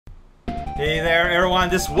Hey there, everyone.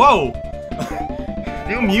 Whoa!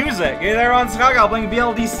 New music. Hey there, everyone. Scott playing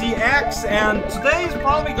vldcx, and today's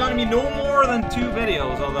probably going to be no more than 2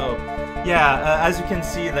 videos. Although, yeah, as you can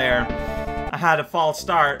see there, I had a false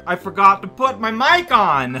start. I forgot to put my mic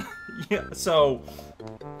on. Yeah, so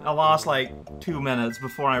I lost like 2 minutes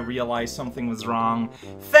before I realized something was wrong.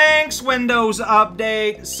 Thanks, Windows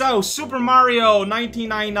Update! So, Super Mario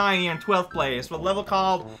 1999 here in 12th place with a level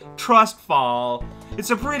called Trustfall. It's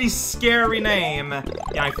a pretty scary name.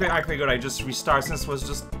 Yeah, I figured I'd just restart since it was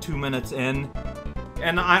just 2 minutes in.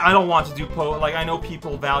 And I don't want to do like, I know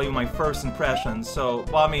people value my first impressions, so,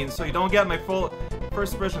 well, I mean, so you don't get my full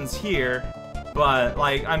first impressions here. But,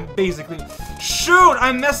 like, I'm basically... Shoot!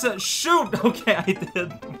 I missed it! Shoot! Okay, I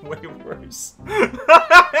did way worse.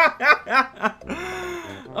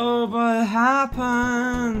 Oh, but it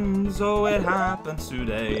happens. Oh, it happens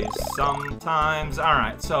today. Sometimes.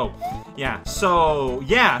 Alright, so, yeah.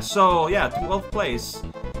 12th place.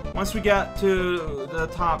 Once we get to the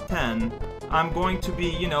top 10, I'm going to be,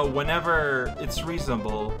 you know, whenever it's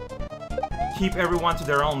reasonable, keep everyone to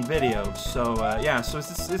their own videos. So, yeah, so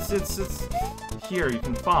it's here you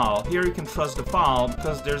can fall. Here you can trust the fall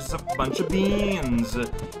because there's a bunch of beans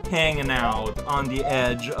hanging out on the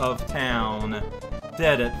edge of town.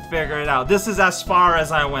 Did it. Figure it out. This is as far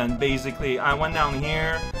as I went, basically. I went down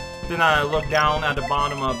here, then I looked down at the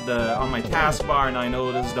bottom of on my taskbar and I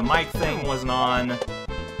noticed the mic thing wasn't on.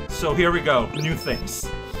 So here we go. New things.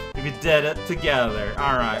 We did it together.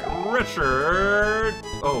 Alright, Richard.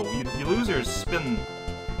 Oh, you losers spin.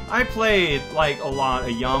 I played, like, a lot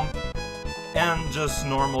of Yump and just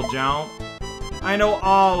normal jump. I know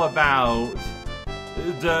all about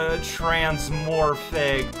the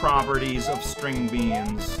transmorphic properties of string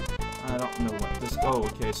beans. I don't know what this... Oh,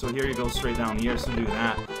 okay, so here you go straight down here, so do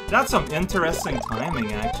that. That's some interesting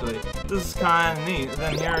timing, actually. This is kind of neat.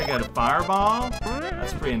 Then here I got a fireball.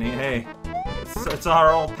 That's pretty neat. Hey, it's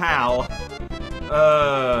our old pal.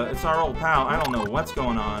 It's our old pal. I don't know what's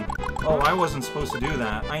going on. Oh, I wasn't supposed to do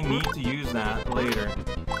that. I need to use that later.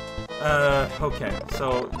 Okay,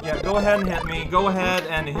 so, yeah, go ahead and hit me. Go ahead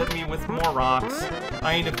and hit me with more rocks.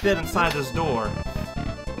 I need to fit inside this door.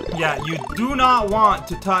 Yeah, you do not want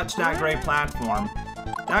to touch that gray platform.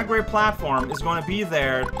 That gray platform is going to be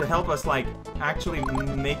there to help us, like, actually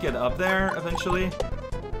make it up there eventually.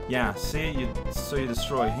 Yeah, see? So you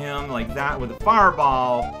destroy him like that with a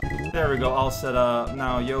fireball. There we go, all set up.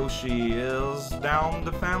 Now Yoshi is down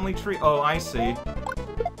the family tree. Oh, I see.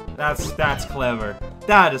 That's clever.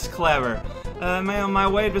 That is clever. Man, on my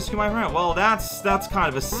way to rescue my friend. Well, that's kind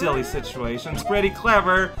of a silly situation. It's pretty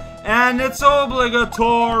clever, and it's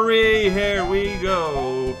obligatory. Here we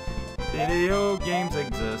go. Video games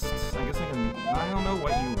exist. I guess I don't know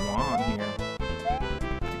what you want here.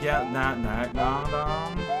 To get that dom.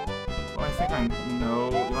 Well, I think I know.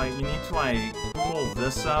 Like, you need to, like, pull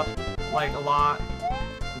this up, like, a lot.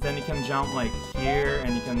 Then you can jump, like, here,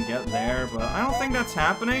 and you can get there, but I don't think that's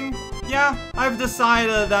happening. Yeah, I've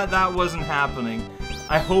decided that wasn't happening.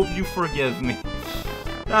 I hope you forgive me.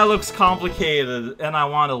 That looks complicated, and I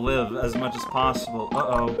want to live as much as possible.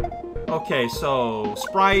 Uh-oh. Okay, so,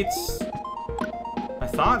 sprites. I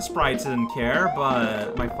thought sprites didn't care,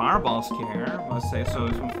 but my fireballs care. Let's say so.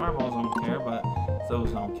 Some fireballs don't care, but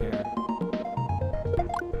those don't care.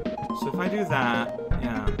 So if I do that,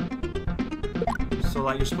 yeah. So,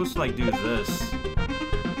 like, you're supposed to, like, do this.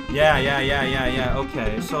 Yeah,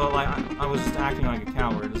 okay. So, like, I was just acting like a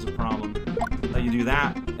coward is a problem. Like, you do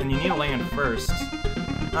that, and you need to land first.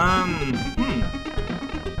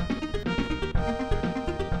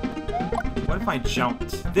 What if I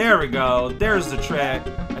jumped? There we go. There's the trick.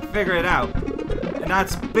 I figured it out. And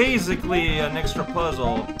that's basically an extra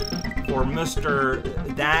puzzle for Mr.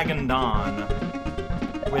 Dagandon.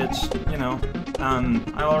 Which, you know,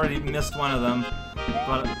 I already missed one of them.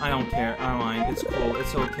 But I don't care. I don't mind. It's cool.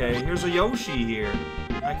 It's okay. Here's a Yoshi here.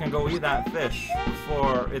 I can go eat that fish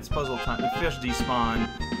before it's puzzle time. The fish despawn.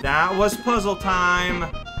 That was puzzle time!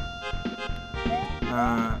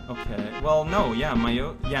 Okay. Well, no, yeah,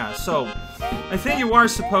 yeah, so, I think you are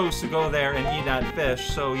supposed to go there and eat that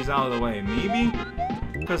fish, so he's out of the way. Maybe?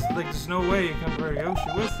 Because, like, there's no way you can bring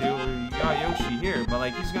Yoshi with you, or you got Yoshi here, but,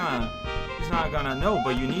 like, he's not gonna know,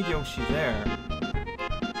 but you need Yoshi there.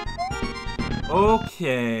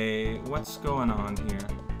 Okay, what's going on here?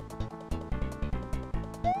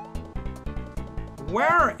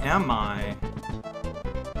 Where am I?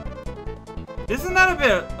 Isn't that a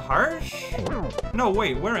bit harsh? No,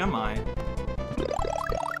 wait, where am I?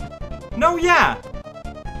 No, yeah!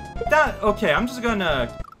 Okay, I'm just gonna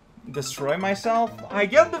destroy myself. I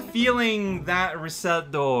get the feeling that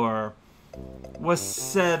reset door was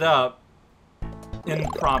set up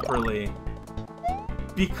improperly.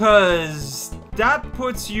 Because that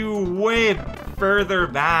puts you way further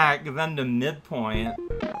back than the midpoint.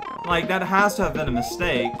 Like, that has to have been a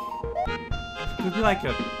mistake. It could be like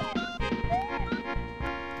a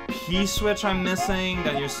P-switch I'm missing,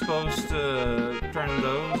 that you're supposed to turn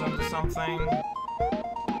those into something.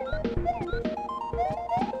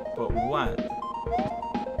 But what?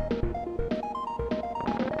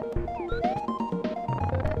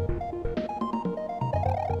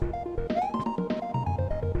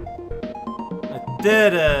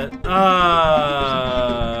 Did it!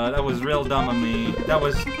 That was real dumb of me. That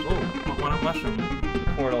was... Oh, one mushroom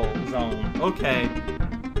portal zone. Okay.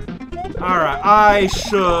 Alright, I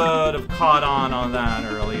should have caught on that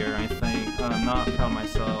earlier, I think. Not tell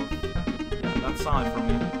myself. Yeah, that's solid for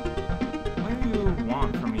me. What do you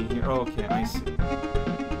want from me here? Oh, okay, I see.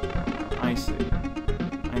 I see.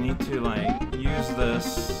 I need to, like, use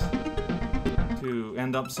this to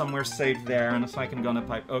end up somewhere safe there, and so I can go in a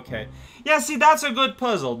pipe. Okay. Yeah, see, that's a good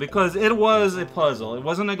puzzle, because it was a puzzle. It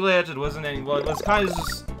wasn't a glitch, it wasn't any... Well, it was kind of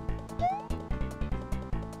just...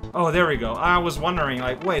 Oh, there we go. I was wondering,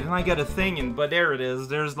 like, wait, didn't I get a thing? And but there it is.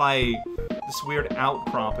 There's, like, this weird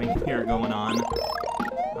outcropping here going on.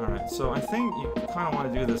 Alright, so I think you kind of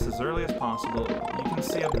want to do this as early as possible. You can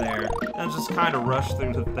see it there. And just kind of rush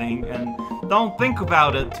through the thing, and don't think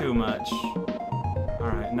about it too much.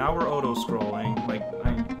 Alright, now we're auto-scrolling. Like,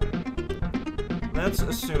 let's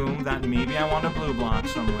assume that maybe I want a blue block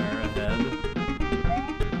somewhere ahead.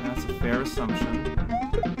 That's a fair assumption.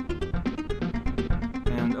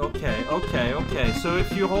 And okay. So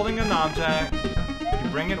if you're holding an object, you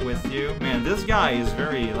bring it with you. Man, this guy is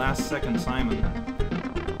very last second Simon.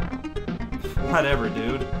 Whatever,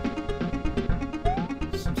 dude.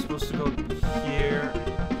 So I'm supposed to go here,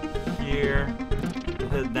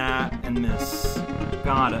 hit that, and miss.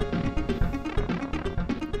 Got it.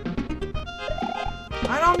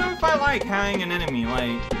 I don't know if I like having an enemy,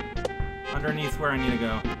 like, underneath where I need to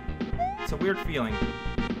go. It's a weird feeling.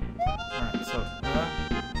 Alright, so...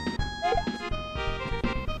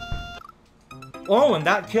 Oh, and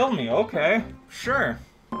that killed me. Okay, sure.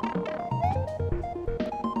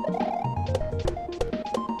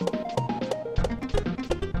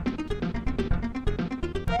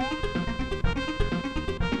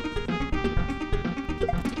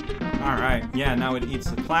 Alright, yeah, now it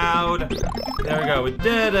eats the cloud. There we go, we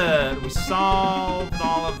did it! We solved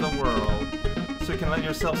all of the world. So you can let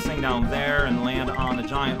yourself sink down there and land on a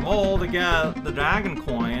giant mole to get the dragon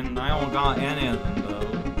coin. I don't got any of them,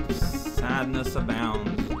 though. Sadness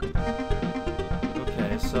abounds.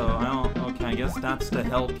 Okay, so I guess that's to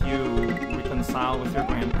help you reconcile with your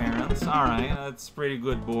grandparents. Alright, that's a pretty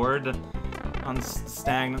good board on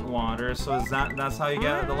stagnant water. So that's how you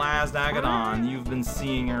get the last Agadon you've been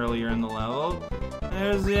seeing earlier in the level.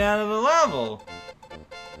 There's the end of the level.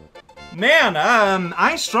 Man,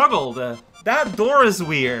 I struggled. That door is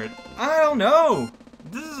weird. I don't know.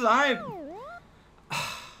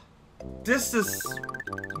 This is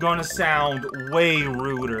gonna sound way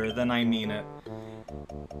ruder than I mean it.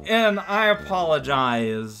 And I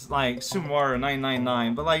apologize, like,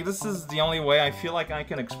 Sumwaru999, but, like, this is the only way I feel like I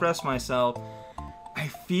can express myself. I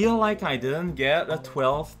feel like I didn't get a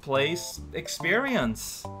 12th place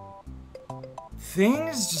experience.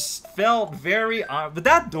 Things just felt very odd. But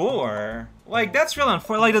that door, like, that's really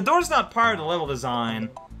unfortunate. Like, the door's not part of the level design,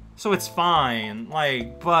 so it's fine.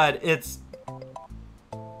 Like, but it's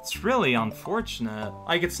really unfortunate.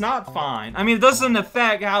 Like, it's not fine. I mean, it doesn't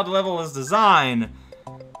affect how the level is designed,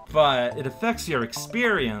 but it affects your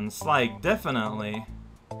experience, like, definitely.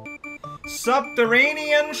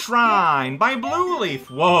 Subterranean Shrine by Blue Leaf.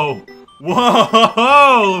 Whoa.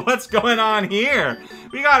 Whoa! What's going on here?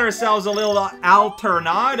 We got ourselves a little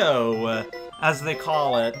alternado, as they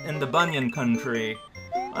call it, in the Bunyan country.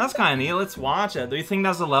 Well, that's kind of neat. Let's watch it. Do you think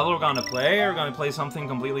that's the level we're going to play, or are we going to play something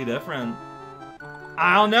completely different?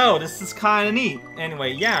 I don't know. This is kind of neat.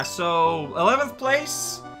 Anyway, yeah, so 11th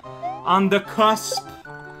place on the cusp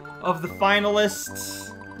of the finalists.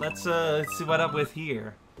 Let's see what up with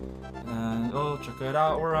here. Oh, check it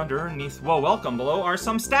out, we're underneath. Whoa, welcome. Below are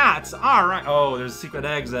some stats. Alright. Oh, there's a secret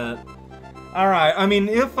exit. Alright, I mean,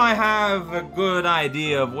 if I have a good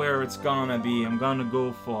idea of where it's gonna be, I'm gonna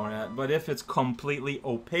go for it. But if it's completely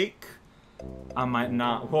opaque, I might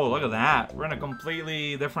not. Whoa, look at that. We're in a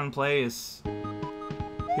completely different place.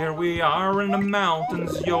 Here we are in the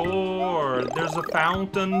mountains, there's a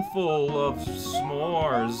fountain full of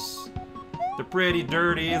s'mores. They're pretty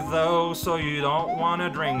dirty, though, so you don't want to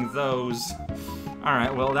drink those.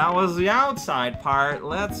 Alright, well that was the outside part.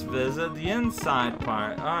 Let's visit the inside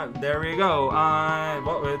part. Alright, there we go.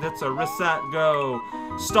 It's a reset go.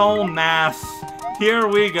 Stone math. Here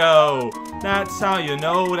we go. That's how you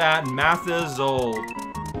know that math is old.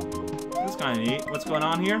 That's kind of neat. What's going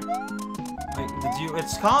on here? Like,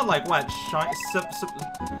 it's called like what?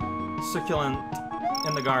 Succulent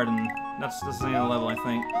in the garden. That's the same level, I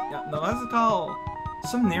think. Yeah, no, that's called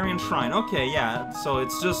Subterranean shrine. Okay, yeah. So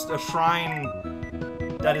it's just a shrine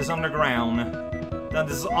that is underground. That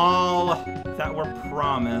is all that we're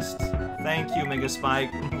promised. Thank you, Mega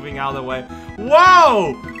Spike. Moving out of the way.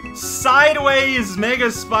 Whoa! Sideways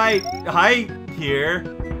Mega Spike height here.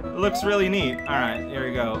 It looks really neat. Alright, here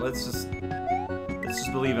we go. Let's just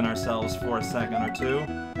believe in ourselves for a second or two.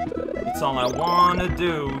 It's all I wanna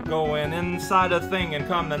do. Going inside a thing and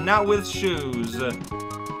coming out with shoes.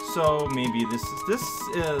 So maybe this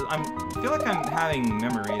is I feel like I'm having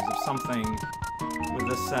memories of something with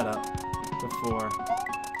this setup before,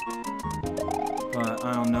 but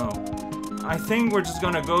I don't know. I think we're just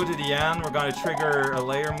gonna go to the end. We're gonna trigger a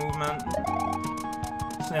layer movement,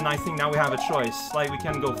 and I think now we have a choice. Like, we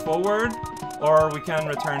can go forward or we can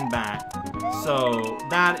return back. So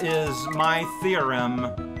that is my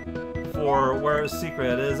theorem for where the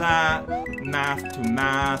secret is at. Math to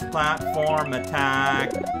math, platform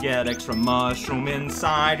attack. Get extra mushroom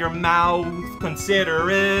inside your mouth. Consider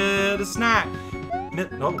it a snack.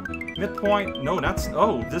 Midpoint. No, that's.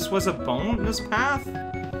 Oh, this was a bonus path.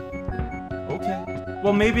 Okay.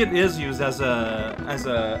 Well, maybe it is used as a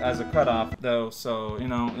cutoff though. So you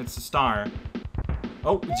know, it's a star.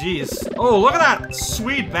 Oh, jeez. Oh, look at that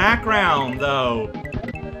sweet background though.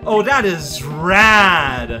 Oh, that is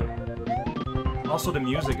rad. Also, the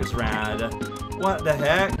music is rad. What the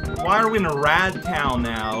heck? Why are we in a rad town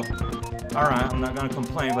now? Alright, I'm not gonna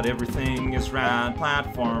complain, but everything is rad.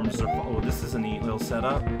 Platforms are... Oh, this is a neat little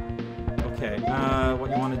setup. Okay, what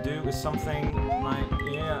you want to do is something like...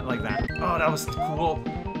 Yeah, like that. Oh, that was cool.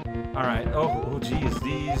 Alright, oh geez.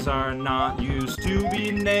 These are not used to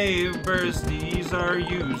be neighbors. These are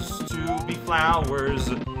used to be flowers.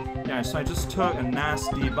 Yeah, so I just took a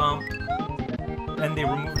nasty bump. And they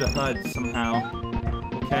removed the HUD somehow.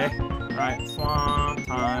 Okay. Alright, swan,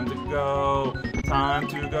 time to go. Time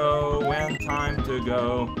to go, when time to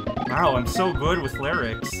go. Wow, I'm so good with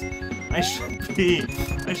lyrics. I should be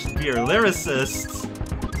a lyricist.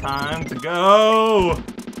 Time to go.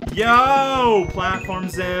 Yo!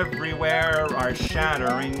 Platforms everywhere are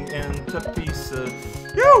shattering into pieces.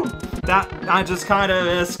 Yo! That, I just kind of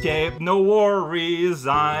escaped. No worries,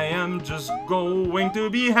 I am just going to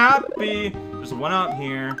be happy. There's one up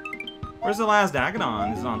here. Where's the last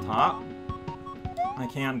Dagadon? Is it on top? I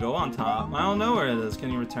can't go on top. I don't know where it is.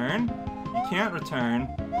 Can you return? You can't return.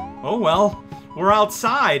 Oh well. We're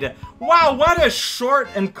outside. Wow, what a short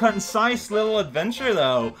and concise little adventure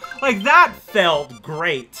though. Like, that felt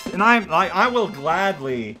great. And I will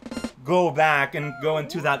gladly go back and go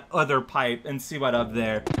into that other pipe and see what up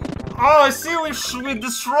there. Oh, I see we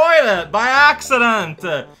destroyed it by accident.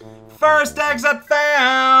 First exit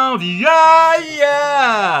found.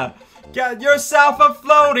 Yeah! Get yourself a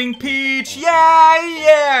floating peach,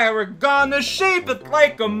 yeah! We're gonna shape it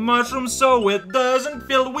like a mushroom so it doesn't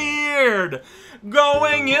feel weird.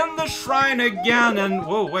 Going in the shrine again and...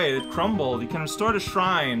 Whoa, wait, it crumbled. You can restore the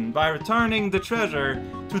shrine by returning the treasure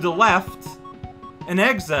to the left and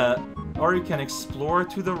exit. Or you can explore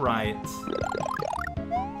to the right.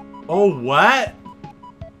 Oh, what?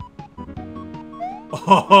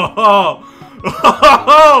 Oh!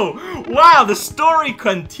 Oh, wow, the story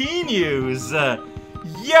continues.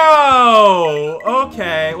 Yo!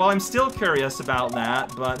 Okay, well, I'm still curious about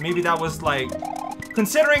that, but maybe that was like...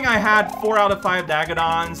 Considering I had 4 out of 5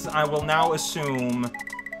 Dagadons, I will now assume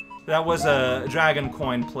that was a Dragon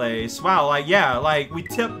Coin place. Wow, like, yeah, like, we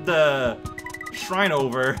tipped the shrine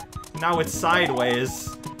over. Now it's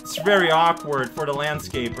sideways. It's very awkward for the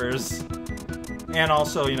landscapers. And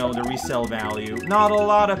also, you know, the resale value. Not a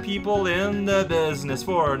lot of people in the business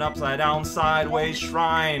for an upside-down, sideways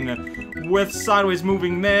shrine with sideways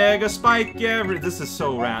moving Mega Spike. This is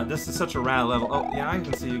so rad. This is such a rad level. Oh, yeah, I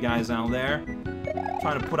can see you guys out there.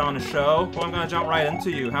 Trying to put on a show. Well, I'm gonna jump right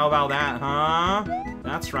into you. How about that, huh?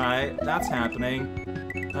 That's right. That's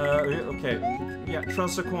happening. Okay. Yeah,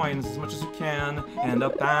 trust the coins as much as you can. And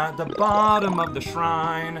up at the bottom of the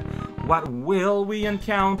shrine, what will we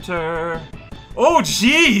encounter? Oh,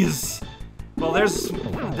 jeez! Well, there's...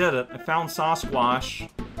 I did it. I found Sasquatch.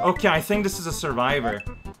 Okay, I think this is a survivor.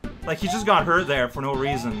 Like, he just got hurt there for no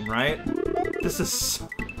reason, right? This is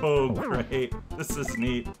so great. This is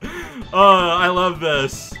neat. Oh, I love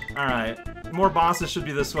this. Alright. More bosses should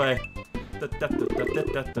be this way.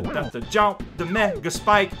 Jump the mega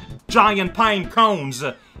spike, giant pine cones.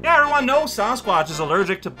 Yeah, everyone knows Sasquatch is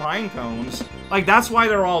allergic to pine cones. Like, that's why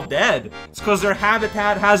they're all dead. It's because their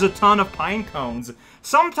habitat has a ton of pine cones.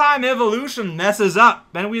 Sometime evolution messes up,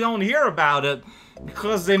 and we don't hear about it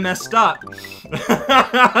because they messed up.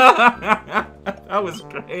 That was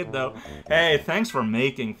great, though. Hey, thanks for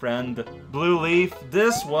making, friend. Blue Leaf,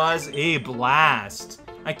 this was a blast.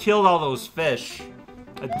 I killed all those fish.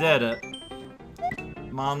 I did it.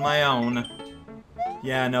 I'm on my own.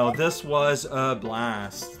 Yeah, no, this was a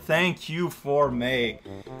blast. Thank you for May.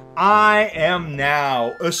 I am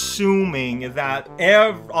now assuming that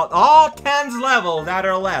all 10's level that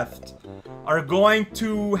are left are going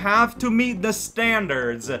to have to meet the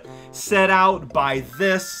standards set out by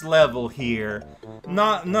this level here.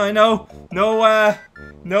 No,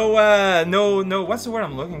 what's the word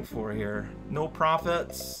I'm looking for here? No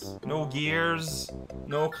profits, no gears,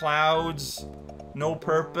 no clouds, no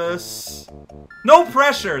purpose, no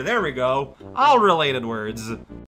pressure, there we go. All related words.